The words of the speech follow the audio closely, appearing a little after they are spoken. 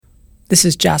This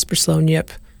is Jasper Sloan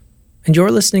Yip, and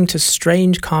you're listening to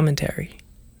Strange Commentary,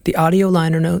 the audio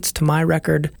liner notes to my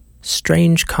record,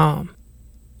 Strange Calm.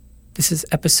 This is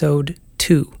episode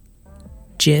 2,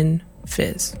 Gin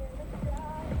Fizz.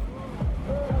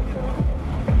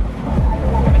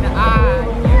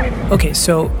 Okay,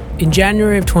 so in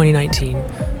January of 2019,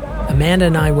 Amanda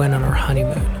and I went on our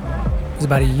honeymoon. It was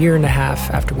about a year and a half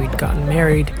after we'd gotten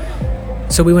married.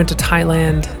 So we went to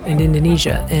Thailand and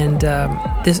Indonesia, and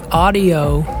this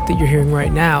audio that you're hearing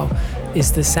right now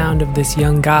is the sound of this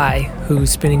young guy who's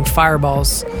spinning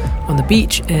fireballs on the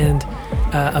beach, and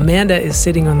Amanda is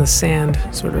sitting on the sand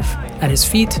sort of at his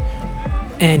feet,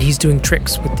 and he's doing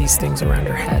tricks with these things around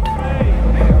her head.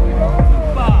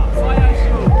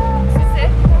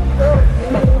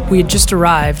 We had just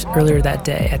arrived earlier that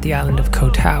day at the island of Koh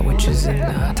Tao, which is in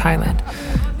Thailand.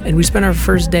 And we spent our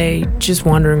first day just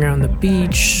wandering around the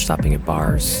beach, stopping at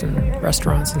bars and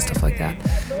restaurants and stuff like that.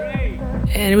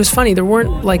 And it was funny, there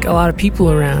weren't like a lot of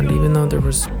people around, even though there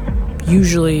was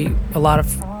usually a lot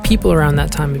of people around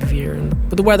that time of year.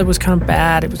 But the weather was kind of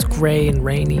bad, it was gray and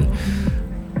rainy.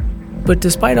 But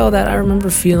despite all that, I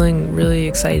remember feeling really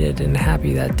excited and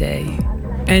happy that day.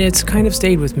 And it's kind of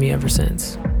stayed with me ever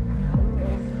since.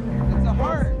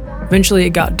 Eventually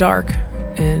it got dark,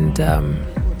 and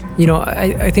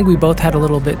I think we both had a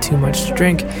little bit too much to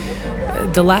drink.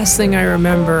 The last thing I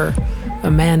remember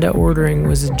Amanda ordering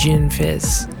was a gin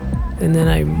fizz, and then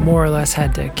I more or less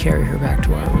had to carry her back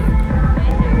to our room.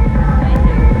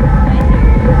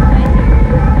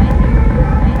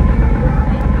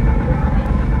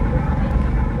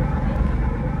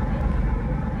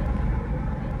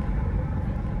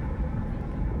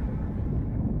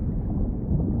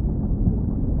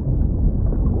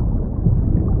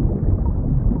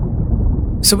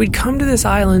 So we'd come to this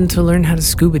island to learn how to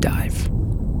scuba dive.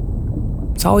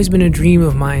 It's always been a dream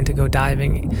of mine to go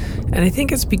diving, and I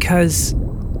think it's because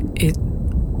it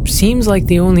seems like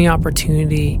the only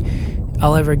opportunity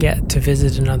I'll ever get to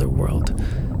visit another world.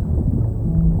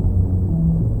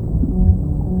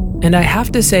 And I have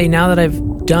to say, now that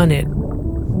I've done it,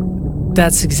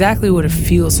 that's exactly what it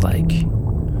feels like.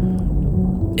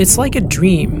 It's like a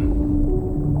dream.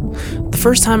 The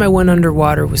first time I went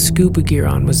underwater with scuba gear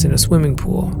on was in a swimming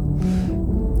pool.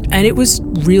 And it was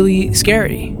really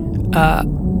scary.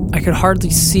 I could hardly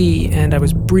see, and I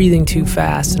was breathing too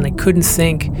fast, and I couldn't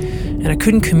think, and I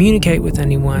couldn't communicate with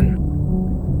anyone.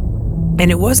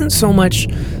 And it wasn't so much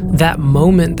that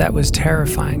moment that was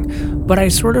terrifying, but I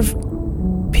sort of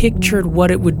pictured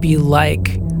what it would be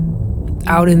like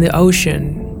out in the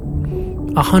ocean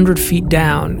 100 feet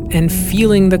down and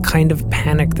feeling the kind of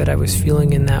panic that I was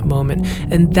feeling in that moment.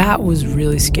 And that was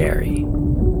really scary.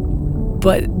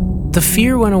 But the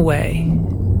fear went away.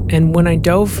 And when I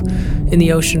dove in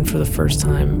the ocean for the first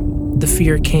time, the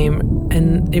fear came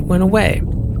and it went away.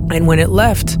 And when it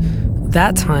left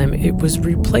that time, it was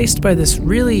replaced by this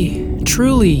really,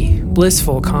 truly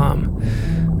blissful calm.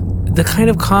 The kind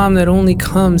of calm that only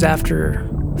comes after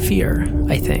fear,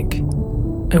 I think.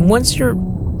 And once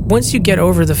you get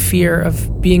over the fear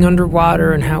of being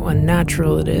underwater and how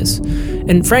unnatural it is,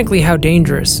 and frankly how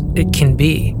dangerous it can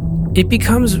be, it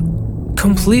becomes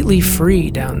completely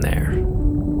free down there.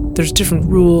 There's different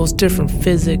rules, different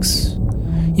physics.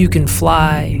 You can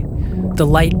fly. The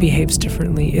light behaves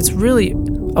differently. It's really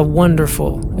a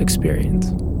wonderful experience.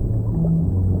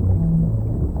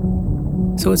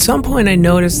 So at some point I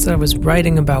noticed that I was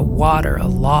writing about water a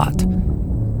lot.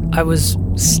 I was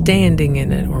standing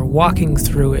in it, or walking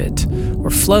through it, or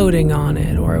floating on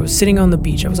it, or I was sitting on the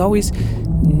beach. I was always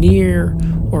near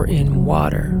or in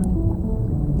water.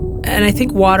 And I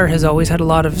think water has always had a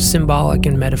lot of symbolic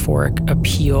and metaphoric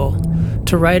appeal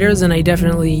to writers, and I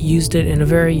definitely used it in a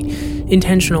very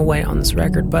intentional way on this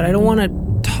record, but I don't want to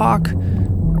talk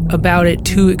about it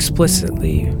too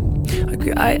explicitly.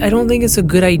 I don't think it's a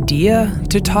good idea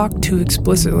to talk too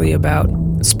explicitly about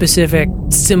specific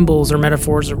symbols or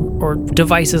metaphors or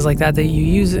devices like that you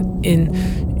use in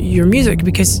your music,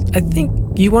 because I think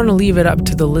you want to leave it up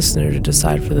to the listener to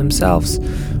decide for themselves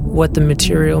what the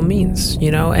material means,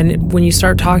 and when you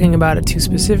start talking about it too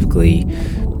specifically,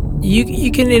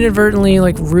 you can inadvertently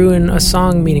ruin a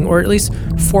song meaning, or at least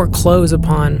foreclose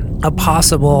upon a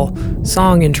possible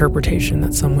song interpretation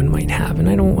that someone might have, and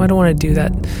I don't want to do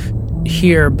that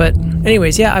here. But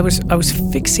anyways, I was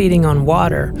fixating on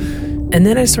water. And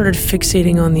then I started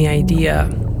fixating on the idea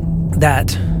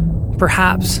that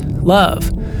perhaps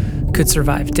love could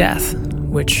survive death,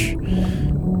 which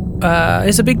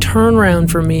is a big turnaround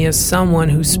for me as someone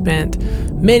who spent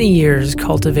many years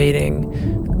cultivating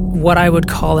what I would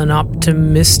call an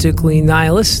optimistically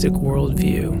nihilistic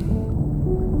worldview.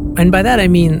 And by that I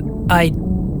mean I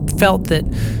felt that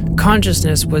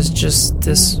consciousness was just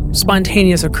this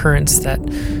spontaneous occurrence that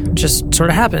just sort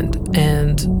of happened.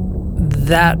 And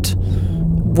that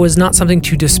was not something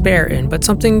to despair in, but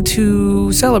something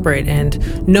to celebrate.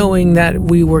 And knowing that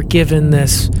we were given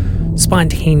this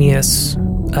spontaneous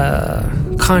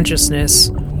consciousness,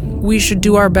 we should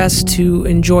do our best to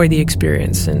enjoy the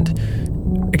experience and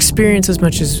experience as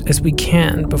much as we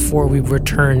can before we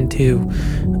return to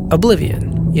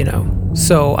oblivion, you know.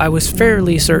 So I was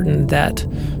fairly certain that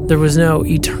there was no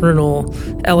eternal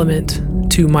element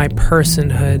to my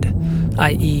personhood,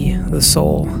 i.e. the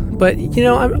soul. But, you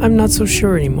know, I'm not so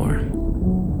sure anymore.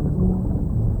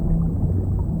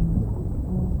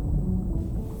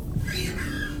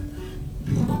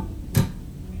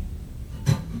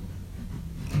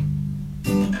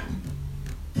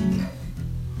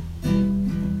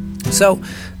 So,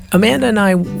 Amanda and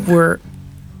I were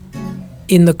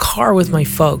in the car with my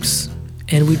folks,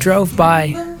 and we drove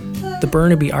by the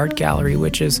Burnaby Art Gallery,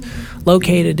 which is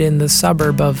located in the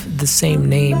suburb of the same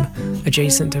name,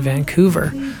 adjacent to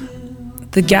Vancouver.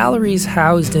 The gallery is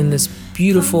housed in this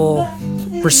beautiful,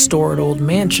 restored old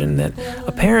mansion that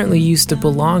apparently used to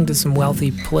belong to some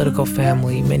wealthy political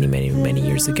family many, many, many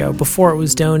years ago, before it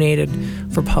was donated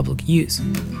for public use.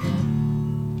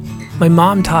 My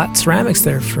mom taught ceramics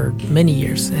there for many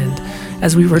years, and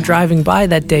as we were driving by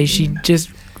that day, she just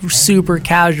super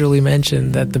casually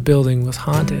mentioned that the building was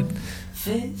haunted.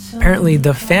 Apparently,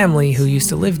 the family who used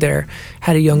to live there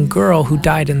had a young girl who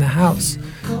died in the house.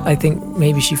 I think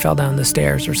maybe she fell down the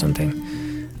stairs or something.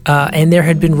 And there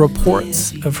had been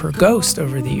reports of her ghost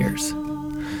over the years.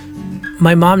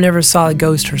 My mom never saw a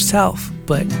ghost herself,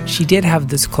 but she did have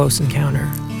this close encounter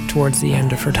towards the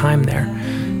end of her time there.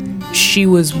 She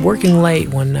was working late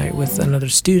one night with another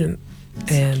student,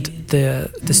 and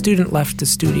the student left the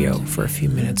studio for a few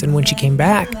minutes, and when she came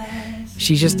back,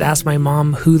 she just asked my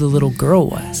mom who the little girl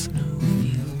was.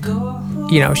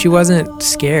 You know, she wasn't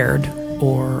scared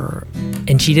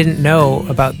and she didn't know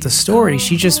about the story.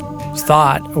 She just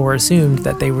thought or assumed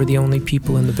that they were the only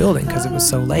people in the building because it was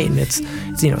so late, and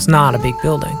it's not a big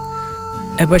building.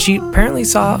 But she apparently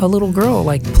saw a little girl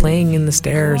like playing in the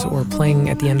stairs or playing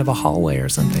at the end of a hallway or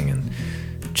something, and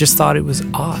just thought it was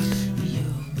odd.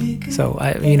 So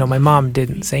my mom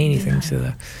didn't say anything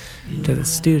to the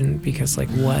student because, like,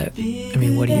 what do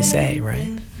you say,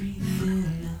 right?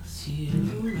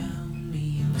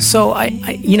 So I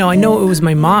know it was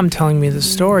my mom telling me the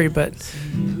story, but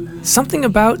something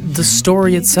about the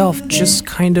story itself just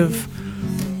kind of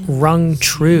rung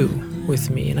true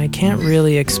with me, and I can't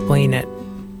really explain it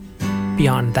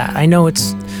beyond that. I know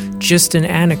it's just an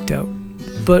anecdote,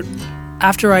 but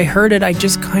after I heard it, I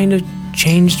just kind of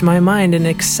changed my mind and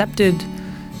accepted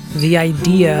the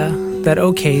idea that,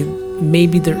 okay,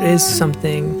 maybe there is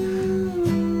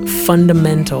something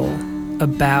fundamental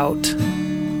about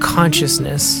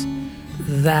consciousness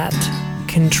that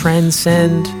can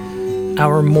transcend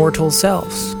our mortal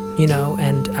selves,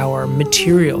 and our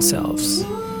material selves.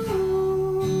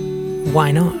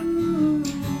 Why not?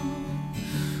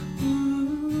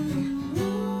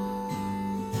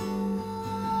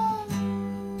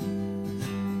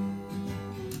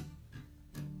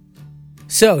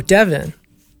 So, Devin.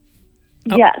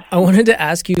 Yes. I wanted to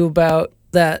ask you about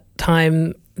that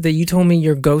time that you told me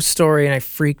your ghost story and I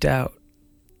freaked out.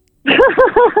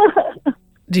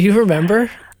 Do you remember?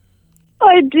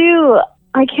 I do.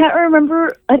 I can't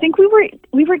remember. I think we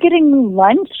were getting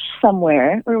lunch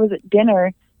somewhere, or was it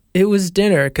dinner? It was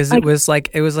dinner because it was like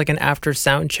an after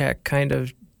sound check kind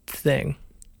of thing.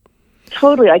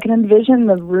 Totally, I can envision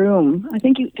the room. I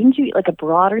think didn't you eat like a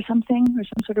brat or something, or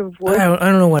some sort of wood? I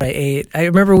don't know what I ate. I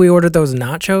remember we ordered those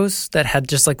nachos that had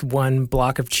just like one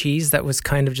block of cheese that was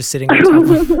kind of just sitting on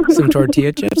top of some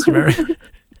tortilla chips. Remember?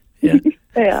 Yeah.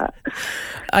 Yeah.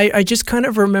 I just kind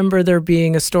of remember there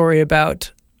being a story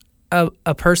about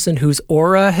a person whose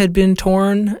aura had been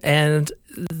torn, and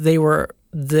their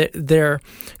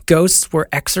ghosts were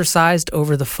exorcised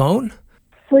over the phone.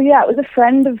 So yeah, it was a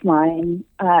friend of mine,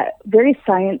 very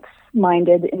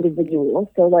science-minded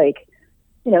individual. So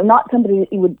not somebody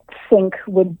that you would think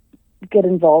would get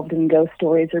involved in ghost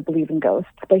stories or believe in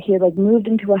ghosts. But he had moved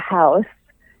into a house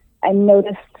and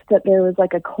noticed that there was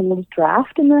a cold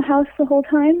draft in the house the whole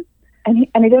time. And he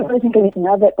didn't really think anything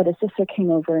of it, but his sister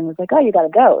came over and was like, "Oh, you got a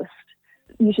ghost.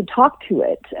 You should talk to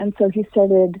it." And so he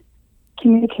started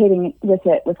communicating with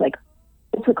it with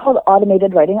it's called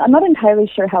automated writing. I'm not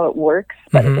entirely sure how it works,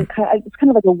 but it's kind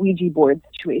of like a Ouija board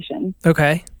situation.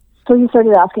 Okay. So he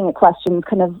started asking it questions,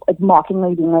 kind of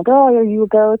mockingly being like, "Oh, are you a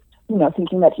ghost?"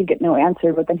 Thinking that he'd get no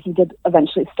answer, but then he did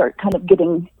eventually start kind of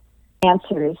getting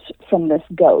answers from this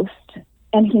ghost.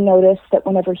 And he noticed that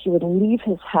whenever he would leave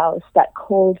his house, that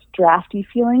cold, drafty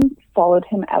feeling followed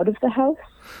him out of the house.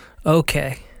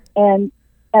 Okay. And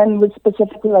was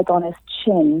specifically like on his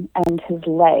chin and his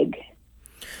leg.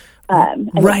 And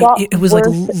right. It was like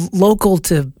local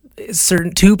to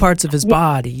certain two parts of his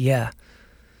body. Yeah.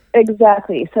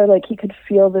 Exactly. So like he could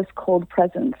feel this cold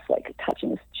presence like touching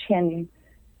his chin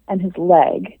and his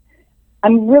leg.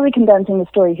 I'm really condensing the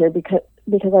story here because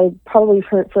I probably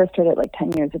first heard it like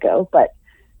 10 years ago, but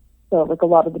so like a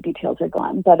lot of the details are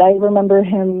gone. But I remember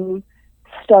him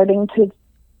starting to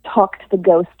talk to the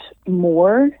ghost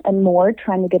more and more,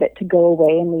 trying to get it to go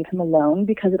away and leave him alone,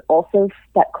 because it also,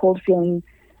 that cold feeling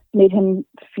made him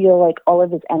feel like all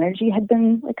of his energy had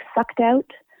been like sucked out.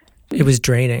 It was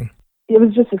draining. It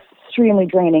was just extremely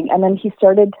draining. And then he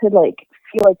started to like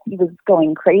feel like he was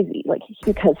going crazy, like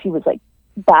because he was like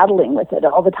battling with it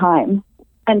all the time.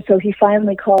 And so he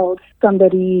finally called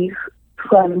somebody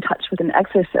who I'm in touch with, an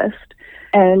exorcist,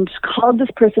 and called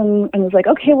this person and was like,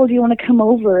 okay, well, do you want to come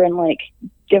over and like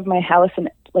give my house an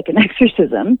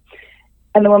exorcism?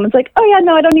 And the woman's like, oh yeah,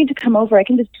 no, I don't need to come over. I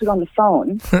can just do it on the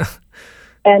phone.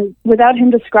 And without him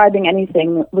describing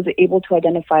anything, was able to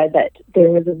identify that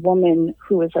there was a woman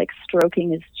who was like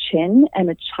stroking his chin and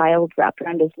a child wrapped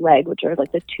around his leg, which are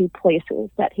like the two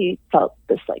places that he felt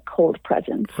this like cold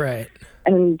presence. Right.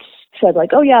 And said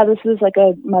like, oh yeah, this is like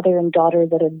a mother and daughter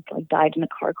that had like died in a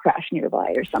car crash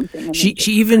nearby or something. And she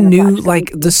even knew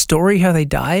like the story, how they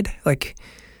died? Like,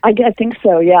 I think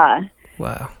so, yeah.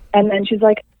 Wow. And then she's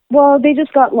like, well, they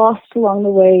just got lost along the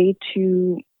way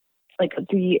to like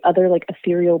the other like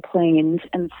ethereal planes,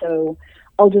 and so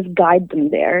I'll just guide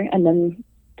them there, and then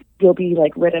you'll be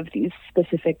like rid of these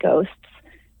specific ghosts.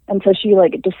 And so she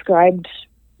like described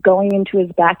going into his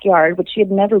backyard, which she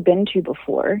had never been to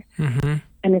before. Mm-hmm.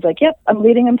 And he's like, yep, I'm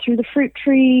leading them through the fruit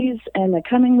trees, and they're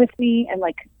coming with me, and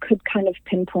like could kind of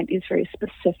pinpoint these very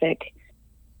specific.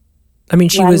 I mean,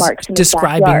 she was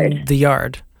describing the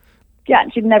yard. Yeah,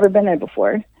 she'd never been there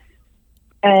before.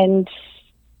 And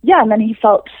yeah, and then he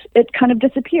felt it kind of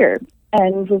disappear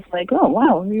and was like, oh,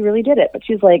 wow, we really did it. But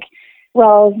she's like,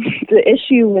 well, the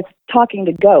issue with talking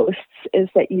to ghosts is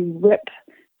that you rip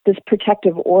this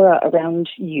protective aura around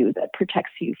you that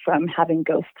protects you from having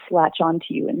ghosts latch onto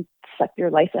you and suck your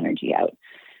life energy out.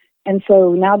 And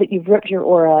so now that you've ripped your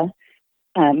aura,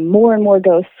 more and more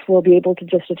ghosts will be able to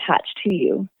just attach to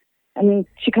you. And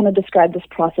she kind of described this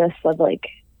process of like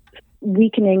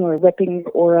weakening or ripping your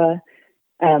aura.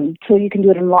 So you can do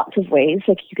it in lots of ways.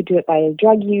 Like you could do it by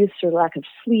drug use or lack of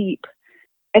sleep.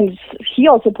 And he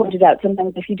also pointed out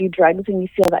sometimes if you do drugs and you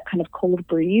feel that kind of cold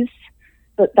breeze,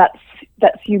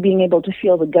 that's you being able to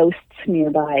feel the ghosts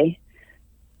nearby.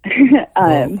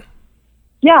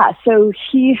 Yeah, so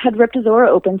he had ripped his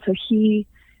aura open, so he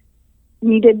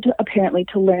needed apparently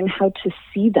to learn how to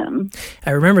see them.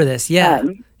 I remember this, yeah.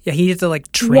 Yeah, he had to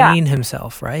like train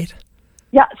himself, right?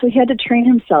 Yeah, so he had to train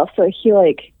himself. So he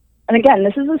like, and again,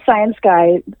 this is a science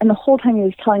guy, and the whole time he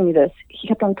was telling me this, he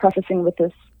kept on prefacing with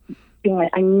this, being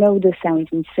like, I know this sounds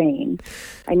insane.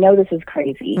 I know this is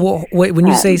crazy. Well, wait, when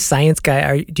you say science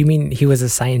guy, do you mean he was a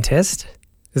scientist?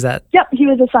 Is that? Yep, he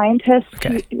was a scientist.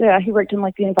 Okay. He worked in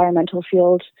like the environmental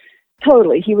field.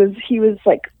 Totally. He was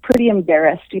like pretty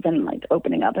embarrassed even like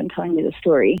opening up and telling me the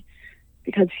story,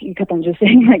 because he kept on just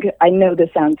saying like, I know this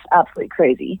sounds absolutely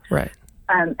crazy. Right.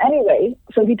 Anyway,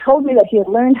 so he told me that he had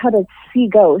learned how to see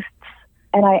ghosts,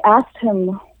 and I asked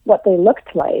him what they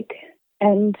looked like,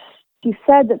 and he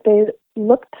said that they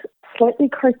looked slightly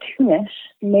cartoonish,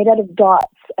 made out of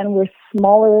dots, and were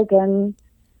smaller than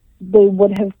they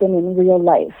would have been in real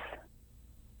life,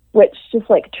 which just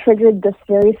like triggered this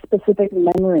very specific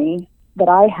memory that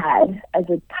I had as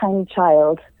a tiny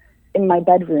child in my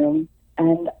bedroom.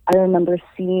 And I remember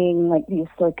seeing like these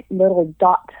like little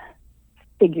dot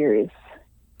figures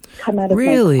come out of my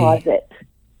closet.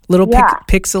 Little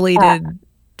pixelated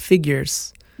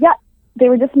figures. Yeah, they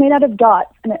were just made out of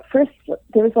dots. And at first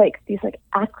there was like these like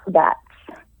acrobats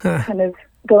kind of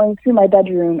going through my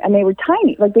bedroom, and they were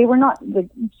tiny. Like they were not the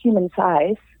human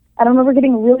size. And I remember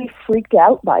getting really freaked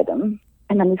out by them.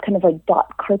 And then these kind of like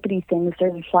dot carpety things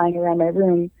started flying around my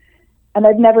room. And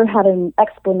I've never had an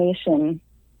explanation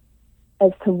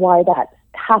as to why that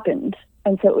happened.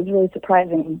 And so it was really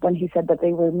surprising when he said that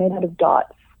they were made out of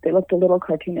dots. They looked a little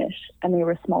cartoonish, and they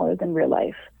were smaller than real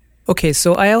life. Okay,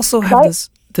 so I also have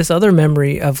this other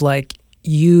memory of like,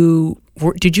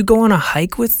 did you go on a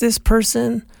hike with this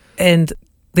person? And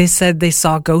they said they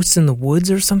saw ghosts in the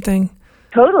woods or something?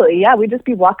 Totally, yeah. We'd just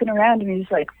be walking around, and he's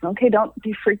like, okay, don't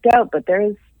be freaked out, but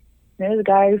there's a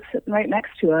guy sitting right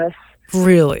next to us.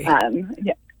 Really?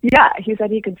 Yeah, he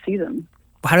said he could see them.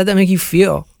 How did that make you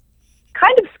feel?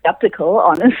 kind of skeptical,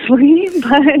 honestly,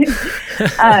 but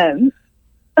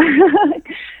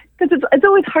because it's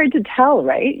always hard to tell,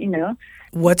 right? You know,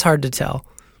 What's hard to tell?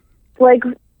 like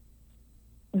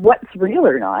what's real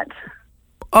or not.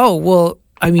 Oh, well,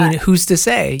 I mean, who's to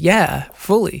say? Yeah,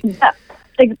 fully. Yeah,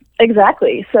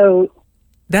 exactly. So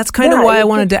That's kind of why I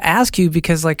wanted to ask you,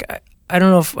 because like I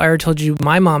don't know if I ever told you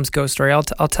my mom's ghost story. I'll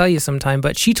tell you sometime,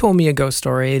 but she told me a ghost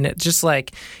story, and it just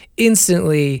like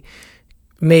instantly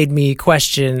made me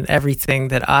question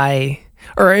everything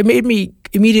or it made me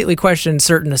immediately question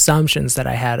certain assumptions that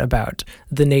I had about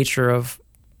the nature of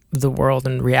the world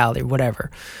and reality,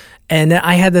 whatever. And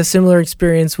I had the similar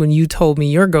experience when you told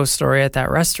me your ghost story at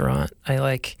that restaurant.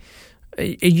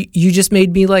 You just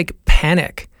made me like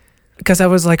panic, because I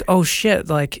was like, oh shit,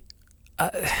 like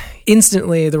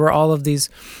instantly there were all of these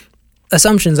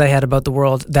assumptions I had about the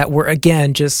world that were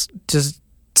again just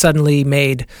suddenly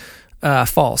made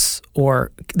false,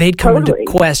 or they'd come into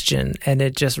question, and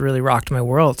it just really rocked my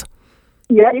world.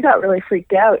 Yeah, you got really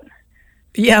freaked out.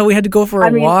 Yeah, we had to go for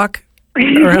a walk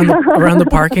around the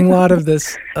parking lot of the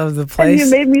place. And you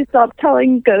made me stop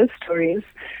telling ghost stories.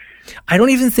 I don't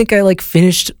even think I like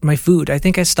finished my food. I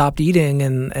think I stopped eating,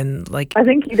 and like I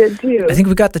think you did too. I think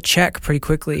we got the check pretty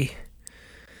quickly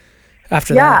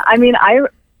after that. Yeah, I mean,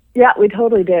 we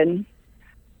totally did.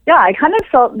 Yeah, I kind of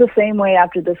felt the same way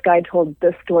after this guy told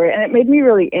this story, and it made me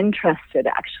really interested,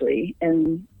 actually,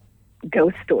 in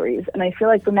ghost stories. And I feel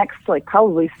like the next, like,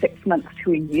 probably 6 months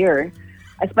to a year,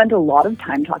 I spent a lot of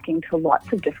time talking to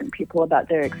lots of different people about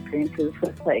their experiences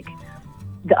with, like,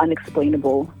 the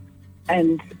unexplainable,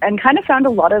 and kind of found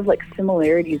a lot of, like,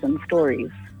 similarities in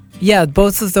stories. Yeah,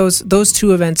 both of those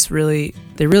two events really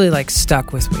like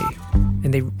stuck with me,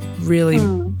 and they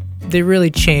really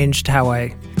changed how I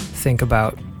think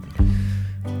about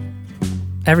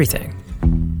everything.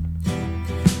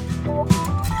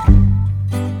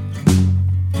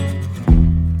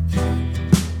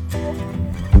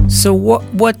 So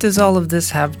what does all of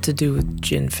this have to do with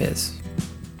Gin Fizz?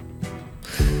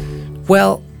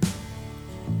 Well,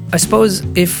 I suppose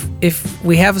if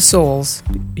we have souls,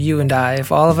 you and I,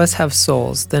 if all of us have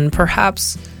souls, then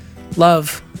perhaps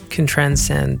love can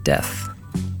transcend death.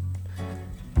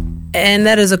 And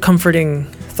that is a comforting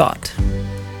thought.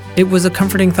 It was a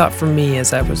comforting thought for me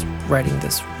as I was writing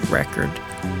this record.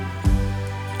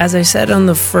 As I said on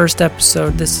the first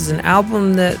episode, this is an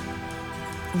album that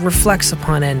reflects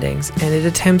upon endings, and it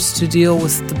attempts to deal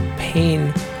with the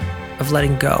pain of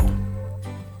letting go.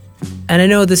 And I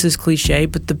know this is cliche,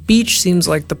 but the beach seems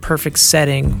like the perfect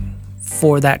setting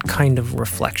for that kind of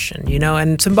reflection, you know?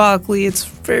 And symbolically, it's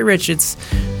very rich. It's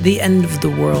the end of the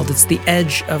world. It's the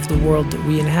edge of the world that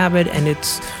we inhabit, and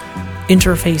it's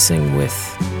interfacing with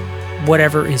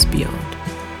whatever is beyond.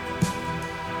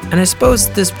 And I suppose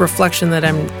this reflection that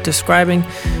I'm describing,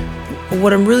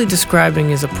 what I'm really describing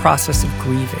is a process of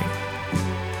grieving.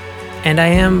 And I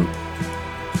am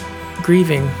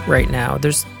grieving right now.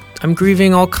 I'm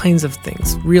grieving all kinds of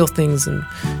things, real things and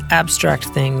abstract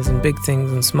things and big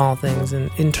things and small things and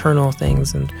internal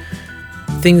things and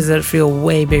things that feel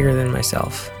way bigger than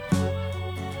myself.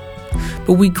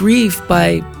 But we grieve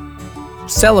by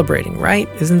celebrating, right?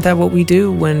 Isn't that what we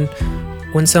do when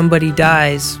somebody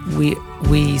dies?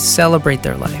 We celebrate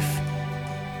their life.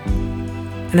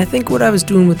 And I think what I was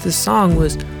doing with this song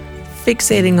was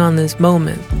fixating on this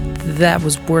moment that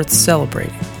was worth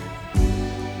celebrating.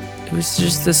 It was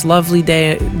just this lovely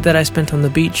day that I spent on the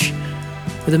beach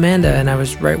with Amanda, and I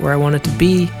was right where I wanted to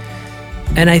be,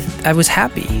 and I was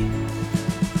happy.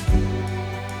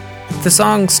 The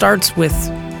song starts with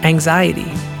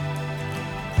anxiety.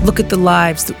 Look at the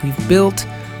lives that we've built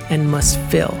and must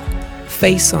fill.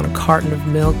 Face on a carton of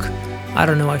milk. I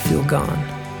don't know, I feel gone.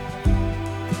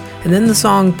 And then the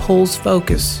song pulls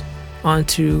focus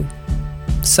onto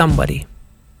somebody.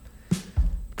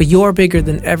 But you're bigger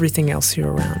than everything else here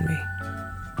around me.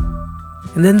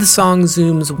 And then the song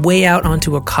zooms way out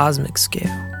onto a cosmic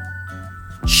scale.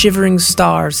 Shivering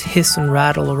stars hiss and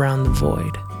rattle around the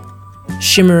void.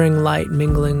 Shimmering light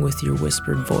mingling with your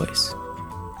whispered voice.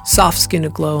 Soft skin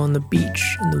aglow on the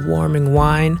beach in the warming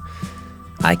wine.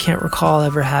 I can't recall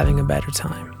ever having a better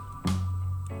time.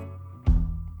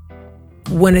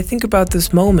 When I think about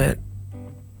this moment,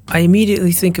 I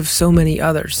immediately think of so many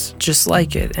others just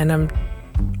like it, and I'm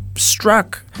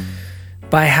struck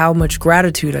by how much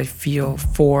gratitude I feel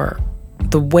for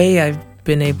the way I've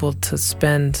been able to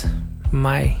spend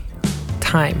my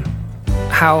time.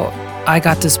 How I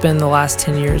got to spend the last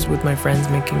 10 years with my friends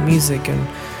making music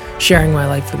and sharing my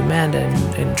life with Amanda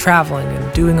and traveling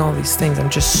and doing all these things. I'm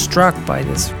just struck by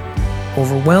this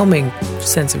overwhelming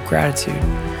sense of gratitude.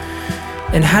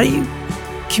 And how do you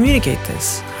communicate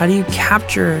this? How do you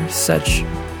capture such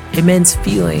immense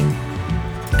feeling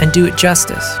and do it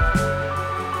justice?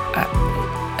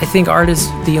 I think art is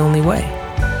the only way.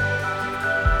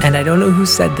 And I don't know who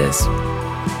said this,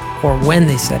 or when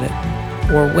they said it,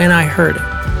 or when I heard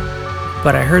it,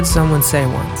 but I heard someone say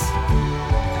once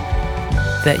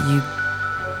that you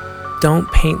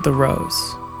don't paint the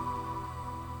rose.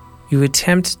 You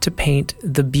attempt to paint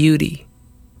the beauty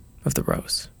of the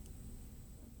rose.